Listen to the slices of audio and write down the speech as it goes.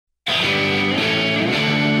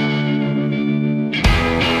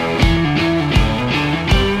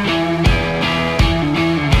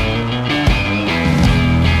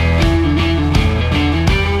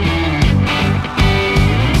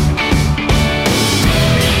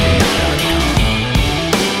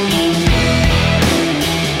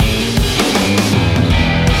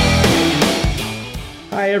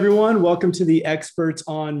welcome to the Experts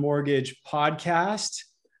on Mortgage podcast.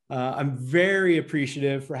 I'm very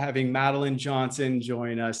appreciative for having Madeline Johnson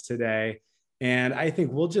join us today, and I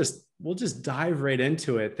think we'll just dive right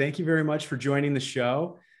into it. Thank you very much for joining the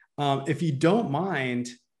show. If you don't mind,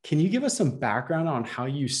 can you give us some background on how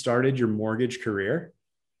you started your mortgage career?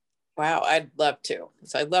 Wow, I'd love to.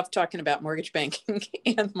 So I love talking about mortgage banking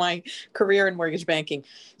and my career in mortgage banking.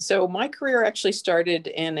 So my career actually started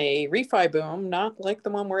in a refi boom, not like the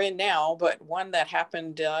one we're in now, but one that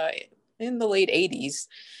happened in the late 80s.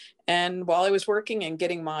 And while I was working and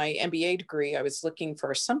getting my MBA degree, I was looking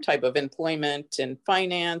for some type of employment in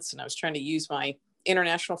finance, and I was trying to use my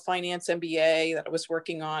international finance MBA that I was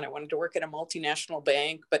working on. I wanted to work at a multinational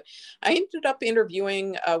bank, but I ended up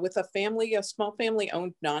interviewing with a small family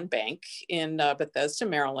owned non-bank in Bethesda,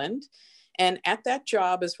 Maryland. And at that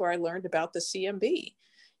job is where I learned about the CMB.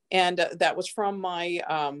 And that was from my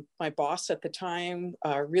boss at the time,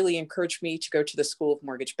 really encouraged me to go to the School of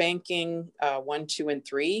Mortgage Banking, 1, 2, and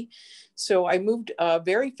 3. So I moved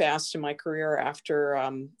very fast in my career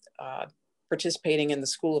after participating in the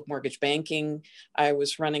School of Mortgage Banking. I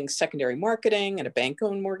was running secondary marketing at a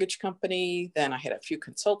bank-owned mortgage company. Then I had a few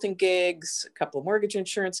consulting gigs, a couple of mortgage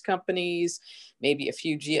insurance companies, maybe a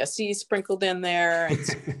few GSEs sprinkled in there. And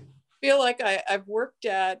so I feel like I've worked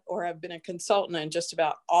at, or I've been a consultant in just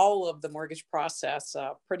about all of the mortgage process,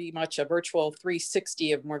 pretty much a virtual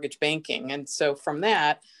 360 of mortgage banking. And so from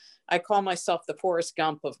that, I call myself the Forrest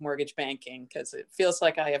Gump of mortgage banking because it feels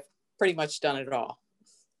like I have pretty much done it all.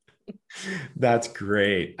 That's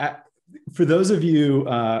great. For those of you,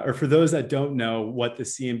 or for those that don't know what the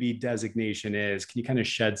CMB designation is, can you kind of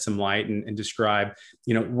shed some light and describe,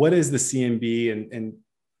 what is the CMB and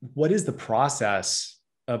what is the process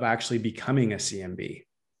of actually becoming a CMB?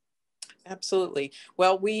 Absolutely.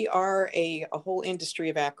 Well, we are a whole industry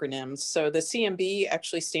of acronyms. So the CMB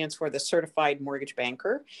actually stands for the Certified Mortgage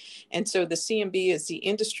Banker. And so the CMB is the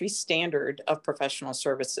industry standard of professional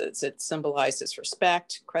services. It symbolizes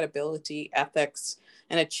respect, credibility, ethics,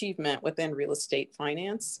 and achievement within real estate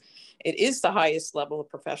finance. It is the highest level of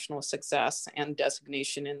professional success and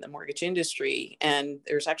designation in the mortgage industry. And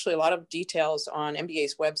there's actually a lot of details on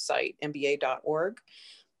MBA's website, mba.org.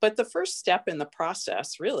 But the first step in the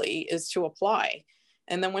process really is to apply.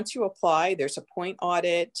 And then once you apply, there's a point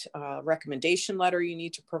audit, a recommendation letter you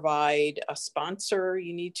need to provide, a sponsor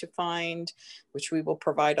you need to find, which we will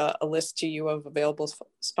provide a list to you of available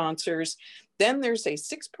sponsors. Then there's a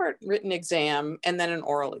 6-part written exam and then an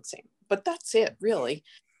oral exam. But that's it, really.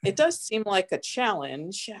 It does seem like a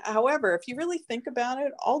challenge. However, if you really think about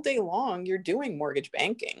it, all day long, you're doing mortgage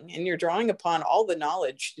banking and you're drawing upon all the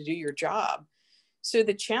knowledge to do your job. So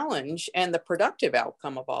the challenge and the productive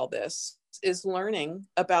outcome of all this is learning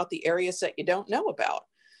about the areas that you don't know about.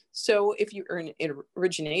 So if you earn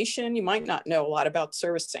origination, you might not know a lot about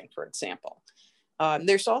servicing, for example.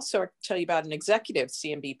 There's also, I'll tell you about an executive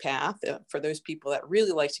CMB path for those people that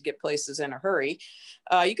really like to get places in a hurry.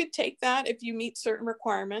 You could take that if you meet certain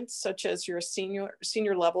requirements, such as you're a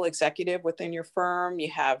senior level executive within your firm,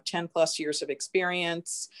 you have 10 plus years of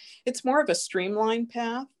experience. It's more of a streamlined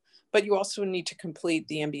path, but you also need to complete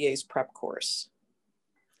the MBA's prep course.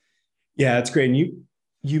 Yeah, that's great. And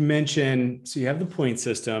you mentioned, so you have the point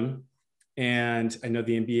system, and I know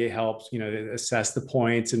the MBA helps, assess the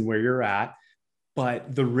points and where you're at,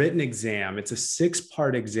 but the written exam, it's a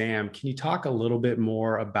 6-part exam. Can you talk a little bit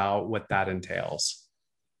more about what that entails?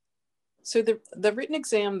 So the written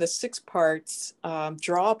exam, the 6 parts,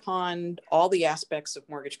 draw upon all the aspects of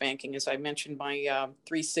mortgage banking, as I mentioned my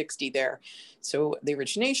 360 there. So the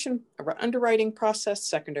origination, underwriting process,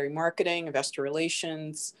 secondary marketing, investor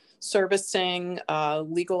relations, servicing,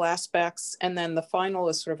 legal aspects, and then the final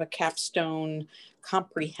is sort of a capstone,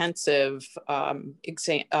 comprehensive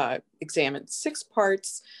exam. It's 6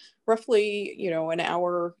 parts, roughly, an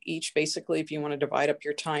hour each, basically, if you want to divide up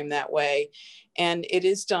your time that way. And it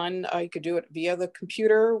is done, you could do it via the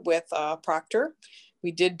computer with Proctor.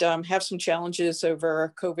 We did have some challenges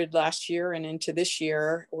over COVID last year and into this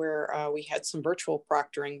year where we had some virtual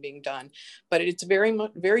proctoring being done, but it's very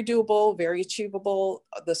doable, very achievable.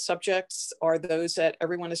 The subjects are those that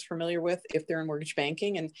everyone is familiar with if they're in mortgage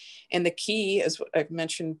banking. And the key, as I've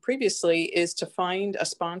mentioned previously, is to find a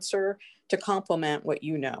sponsor to complement what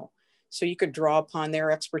you know. So you could draw upon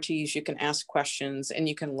their expertise, you can ask questions, and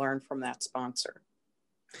you can learn from that sponsor.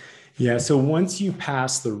 Yeah. So once you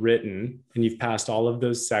pass the written and you've passed all of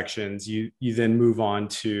those sections, you then move on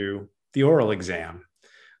to the oral exam.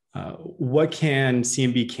 What can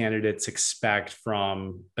CMB candidates expect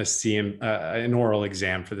from an oral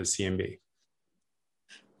exam for the CMB?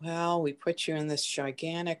 well, we put you in this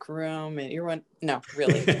gigantic room and you're one. No,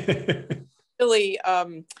 really, really,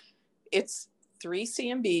 it's 3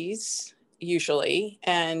 CMBs usually,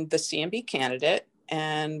 and the CMB candidate.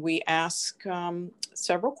 And we ask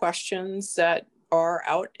several questions that are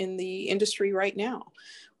out in the industry right now.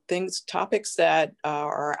 Topics that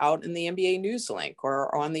are out in the MBA Newslink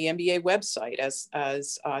or on the MBA website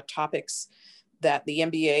as topics that the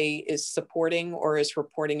MBA is supporting or is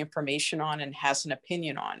reporting information on and has an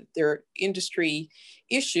opinion on. They're industry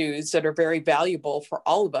issues that are very valuable for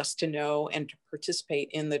all of us to know and to participate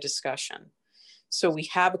in the discussion. So we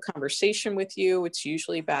have a conversation with you. It's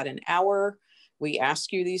usually about an hour. We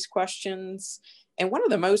ask you these questions. And one of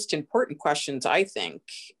the most important questions, I think,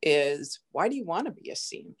 is why do you want to be a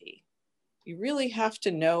CMB? You really have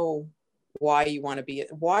to know why you want to be,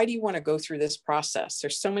 why do you want to go through this process?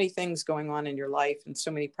 There's so many things going on in your life and so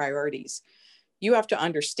many priorities. You have to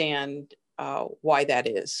understand why that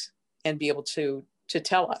is and be able to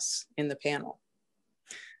tell us in the panel.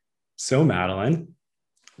 So Madeline,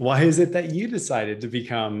 why is it that you decided to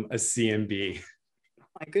become a CMB?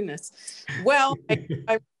 My goodness. Well,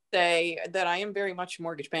 I would say that I am very much a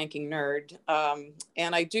mortgage banking nerd,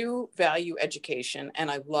 and I do value education and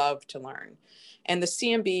I love to learn. And the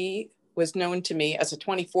CMB was known to me as a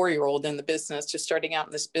 24-year-old in the business, just starting out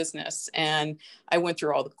in this business. And I went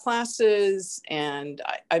through all the classes and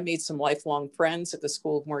I made some lifelong friends at the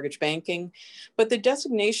School of Mortgage Banking. But the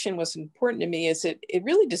designation was important to me as it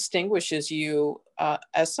really distinguishes you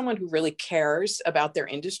as someone who really cares about their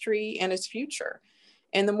industry and its future.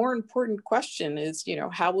 And the more important question is,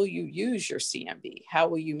 how will you use your CMB? How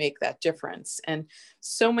will you make that difference? And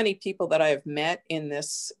so many people that I have met in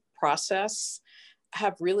this process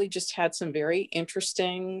have really just had some very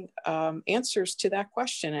interesting answers to that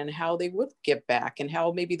question and how they would give back and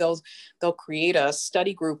how maybe they'll create a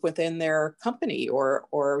study group within their company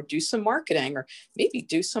or do some marketing or maybe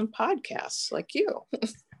do some podcasts like you.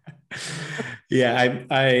 Yeah,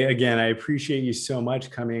 I appreciate you so much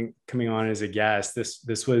coming on as a guest.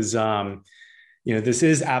 This was this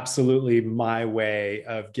is absolutely my way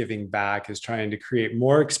of giving back, is trying to create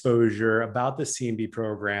more exposure about the CMB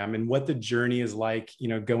program and what the journey is like,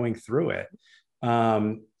 going through it.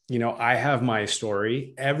 I have my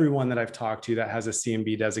story. Everyone that I've talked to that has a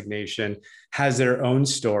CMB designation has their own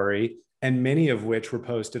story, and many of which were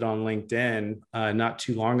posted on LinkedIn not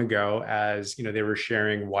too long ago as, they were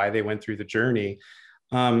sharing why they went through the journey.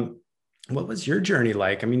 What was your journey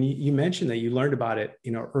like? I mean, you mentioned that you learned about it,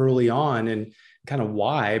 early on and kind of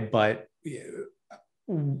why, but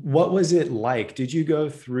what was it like? Did you go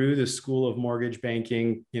through the School of Mortgage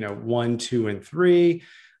Banking, 1, 2, and 3?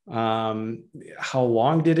 How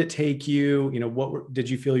long did it take you? What did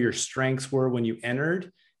you feel your strengths were when you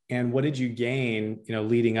entered? And what did you gain,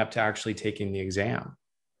 leading up to actually taking the exam?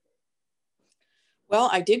 Well,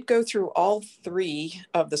 I did go through all 3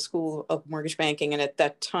 of the School of Mortgage Banking. And at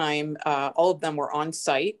that time, all of them were on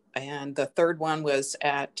site. And the third one was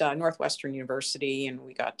at Northwestern University. And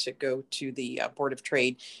we got to go to the Board of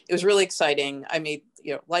Trade. It was really exciting. I made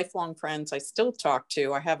lifelong friends I still talk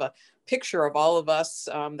to. I have a picture of all of us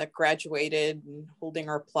that graduated and holding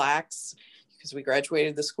our plaques, because we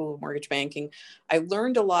graduated the School of Mortgage Banking. I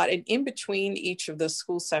learned a lot. And in between each of the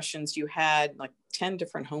school sessions, you had like 10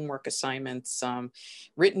 different homework assignments,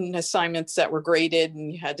 written assignments that were graded,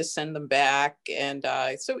 and you had to send them back. And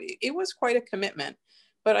so it was quite a commitment.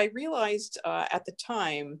 But I realized at the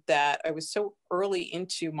time that I was so early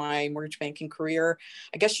into my mortgage banking career.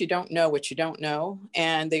 I guess you don't know what you don't know.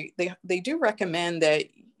 And they do recommend that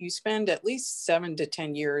you spend at least 7 to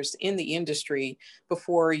 10 years in the industry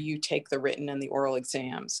before you take the written and the oral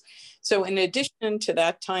exams. So in addition to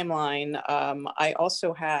that timeline, I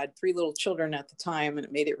also had 3 little children at the time, and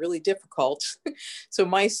it made it really difficult. So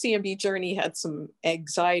my CMB journey had some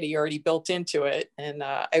anxiety already built into it. And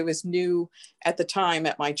I was new at the time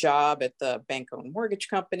at my job at the bank-owned mortgage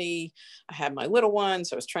company. I had my little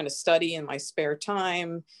ones. I was trying to study in my spare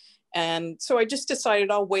time. And so I just decided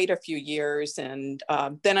I'll wait a few years. And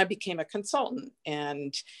then I became a consultant.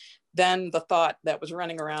 And then the thought that was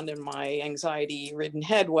running around in my anxiety-ridden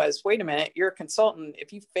head was, wait a minute, you're a consultant.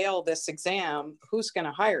 If you fail this exam, who's going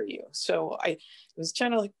to hire you? So I was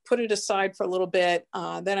trying to put it aside for a little bit.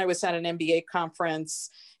 Then I was at an MBA conference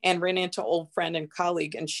and ran into an old friend and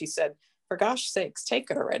colleague. And she said, for gosh sakes, take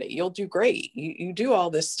it already. You'll do great. You do all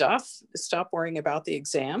this stuff. Stop worrying about the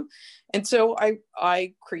exam. And so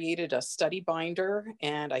I created a study binder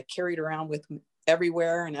and I carried around with me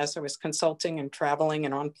everywhere. And as I was consulting and traveling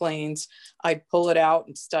and on planes, I'd pull it out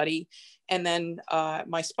and study. And then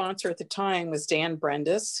my sponsor at the time was Dan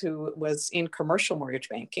Brendis, who was in commercial mortgage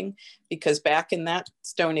banking, because back in that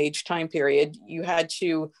Stone Age time period, you had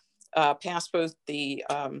to pass both the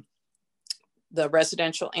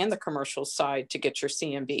residential and the commercial side to get your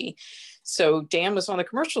CMB. So Dan was on the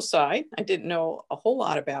commercial side. I didn't know a whole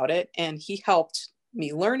lot about it, and he helped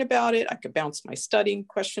me learn about it. I could bounce my studying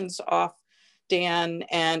questions off Dan,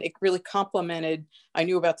 and it really complemented. I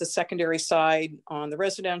knew about the secondary side on the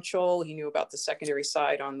residential. He knew about the secondary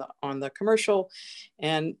side on the commercial.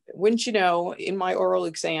 And wouldn't you know, in my oral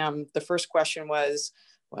exam, the first question was,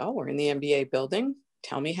 well, we're in the MBA building.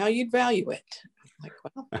 Tell me how you'd value it. I'm like,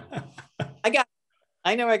 well,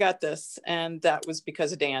 I know I got this. And that was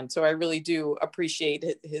because of Dan. So I really do appreciate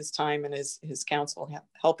his time and his counsel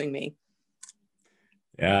helping me.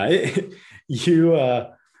 Yeah,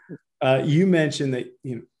 you mentioned that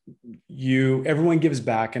everyone gives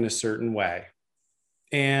back in a certain way,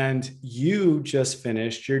 and you just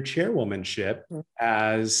finished your chairwomanship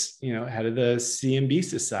as head of the CMB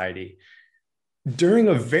Society during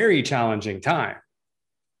a very challenging time.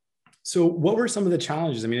 So, what were some of the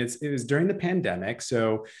challenges? I mean, it was during the pandemic,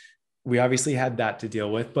 so we obviously had that to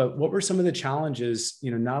deal with. But what were some of the challenges?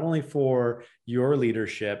 Not only for your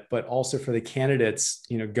leadership, but also for the candidates,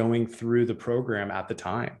 going through the program at the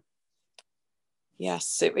time.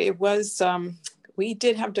 Yes, it was, we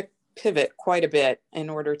did have to pivot quite a bit in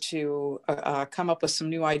order to come up with some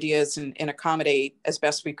new ideas and accommodate as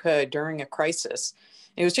best we could during a crisis.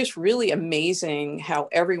 It was just really amazing how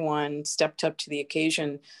everyone stepped up to the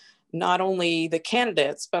occasion, not only the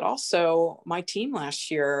candidates, but also my team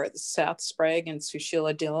last year, Seth Sprague and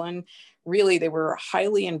Sushila Dillon. Really, they were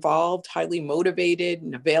highly involved, highly motivated,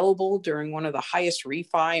 and available during one of the highest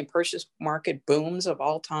refi and purchase market booms of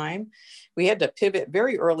all time. We had to pivot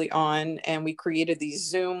very early on, and we created these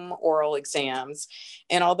Zoom oral exams.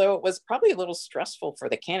 And although it was probably a little stressful for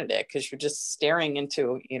the candidate, because you're just staring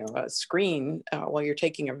into a screen while you're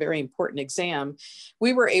taking a very important exam,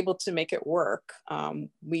 we were able to make it work.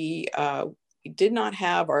 We did not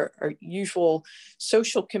have our usual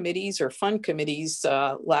social committees or fun committees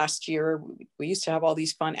last year. We used to have all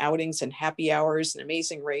these fun outings and happy hours and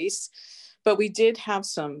Amazing Race, but we did have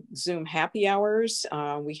some Zoom happy hours.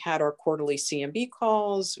 We had our quarterly CMB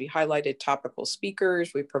calls. We highlighted topical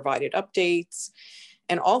speakers. We provided updates.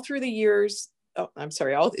 And all through the years,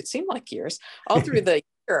 it seemed like years, all through the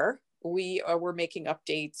year, we were making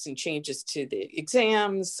updates and changes to the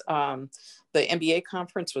exams. The MBA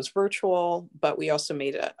conference was virtual, but we also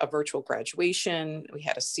made a virtual graduation. We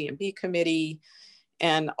had a CMB committee.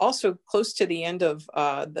 And also close to the end of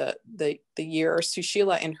the year,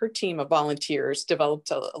 Sushila and her team of volunteers developed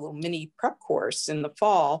a little mini prep course in the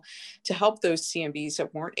fall to help those CMBs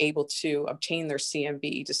that weren't able to obtain their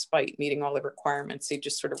CMB despite meeting all the requirements. They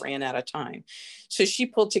just sort of ran out of time. So she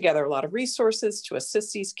pulled together a lot of resources to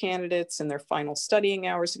assist these candidates in their final studying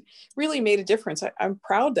hours. It really made a difference. I'm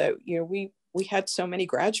proud that we had so many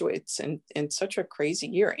graduates in such a crazy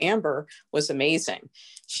year. Amber was amazing.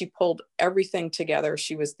 She pulled everything together.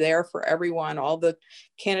 She was there for everyone, all the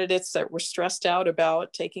candidates that were stressed out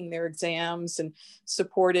about taking their exams, and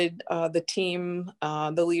supported the team,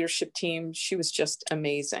 the leadership team. She was just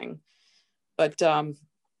amazing. But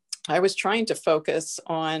I was trying to focus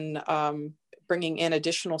on bringing in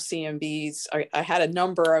additional CMBs. I had a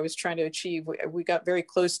number I was trying to achieve. We got very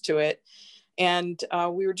close to it. And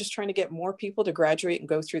we were just trying to get more people to graduate and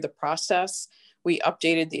go through the process. We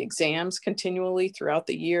updated the exams continually throughout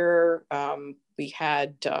the year. We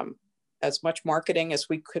had as much marketing as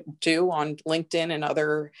we could do on LinkedIn and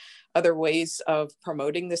other ways of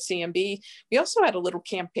promoting the CMB. We also had a little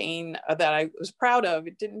campaign that I was proud of.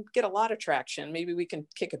 It didn't get a lot of traction. Maybe we can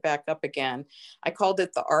kick it back up again. I called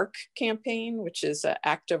it the ARC campaign, which is an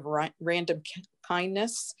act of random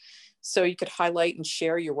kindness. So you could highlight and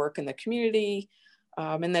share your work in the community.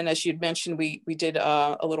 And then, as you'd mentioned, we did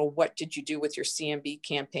a little "What did you do with your CMB"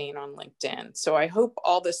 campaign on LinkedIn. So I hope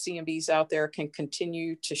all the CMBs out there can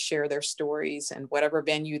continue to share their stories in whatever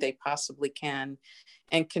venue they possibly can,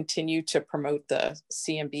 and continue to promote the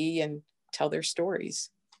CMB and tell their stories.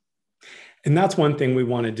 And that's one thing we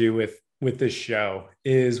want to do with this show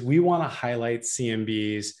is we want to highlight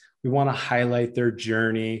CMBs. We want to highlight their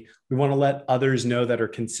journey. We want to let others know that are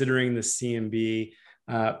considering the CMB.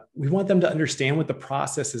 We want them to understand what the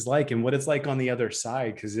process is like and what it's like on the other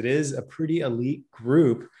side, because it is a pretty elite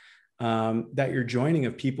group that you're joining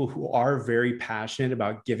of people who are very passionate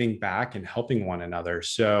about giving back and helping one another.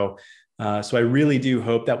 So I really do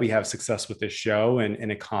hope that we have success with this show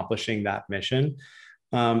and accomplishing that mission.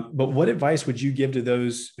 But what advice would you give to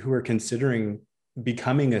those who are considering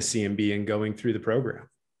becoming a CMB and going through the program?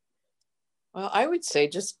 Well, I would say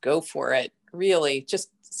just go for it. Really, just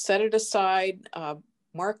set it aside,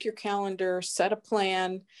 mark your calendar, set a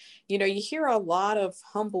plan. You hear a lot of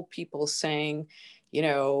humble people saying,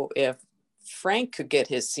 if Frank could get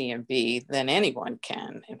his CMB, then anyone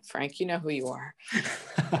can. And Frank, you know who you are.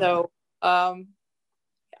 So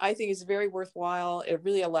I think it's very worthwhile. It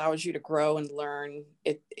really allows you to grow and learn.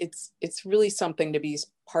 It's really something to be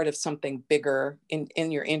part of something bigger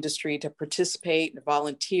in your industry, to participate and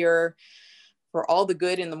volunteer for all the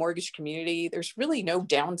good in the mortgage community. There's really no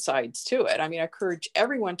downsides to it. I mean, I encourage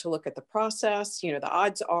everyone to look at the process. The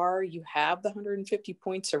odds are you have the 150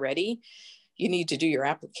 points already. You need to do your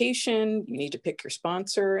application, you need to pick your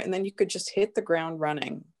sponsor, and then you could just hit the ground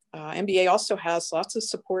running. MBA also has lots of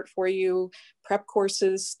support for you, prep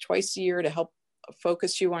courses twice a year to help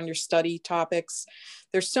focus you on your study topics.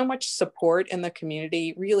 There's so much support in the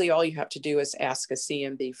community. Really, all you have to do is ask a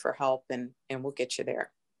CMB for help, and we'll get you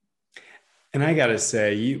there. And I got to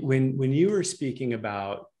say, when you were speaking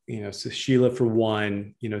about, so Sheila, for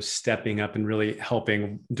one, stepping up and really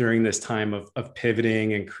helping during this time of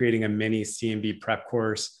pivoting and creating a mini CMB prep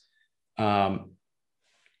course, I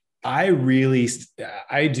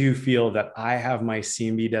do feel that I have my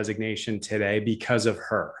CMB designation today because of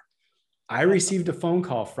her. I received a phone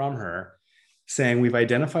call from her saying, we've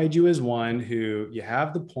identified you as one who you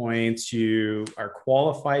have the points, you are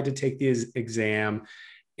qualified to take the exam.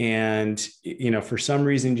 And, for some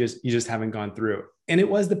reason, you just haven't gone through. And it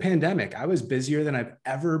was the pandemic. I was busier than I've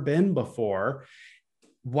ever been before.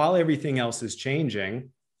 While everything else is changing,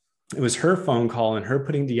 it was her phone call and her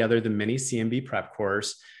putting together the mini CMB prep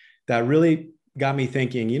course that really got me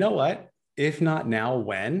thinking, you know what? If not now,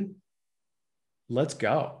 when? Let's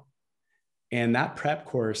go. And that prep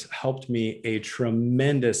course helped me a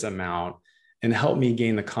tremendous amount and helped me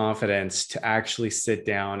gain the confidence to actually sit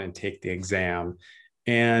down and take the exam.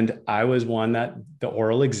 And I was one that the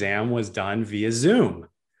oral exam was done via Zoom.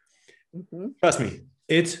 Mm-hmm. Trust me,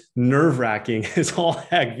 it's nerve-wracking as all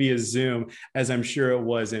heck via Zoom, as I'm sure it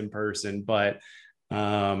was in person. But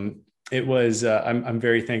it was, I'm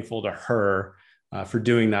very thankful to her for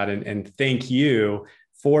doing that. And thank you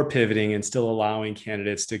for pivoting and still allowing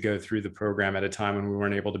candidates to go through the program at a time when we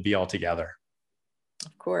weren't able to be all together.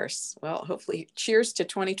 Of course. Well, hopefully, cheers to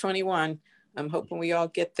 2021. I'm hoping we all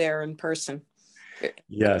get there in person.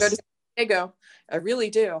 Yes. Go to San Diego. I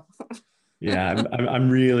really do. Yeah,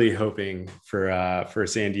 I'm really hoping for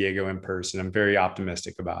San Diego in person. I'm very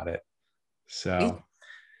optimistic about it. So,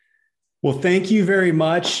 well, thank you very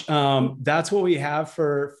much. That's what we have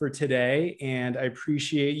for today, and I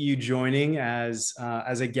appreciate you joining as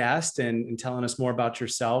a guest and telling us more about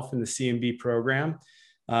yourself and the CMB program.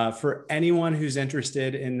 For anyone who's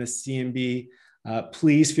interested in the CMB,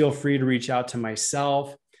 please feel free to reach out to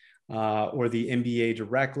myself. Or the MBA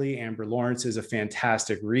directly. Amber Lawrence is a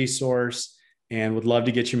fantastic resource and would love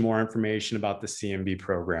to get you more information about the CMB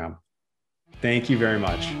program. Thank you very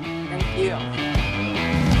much. Thank you.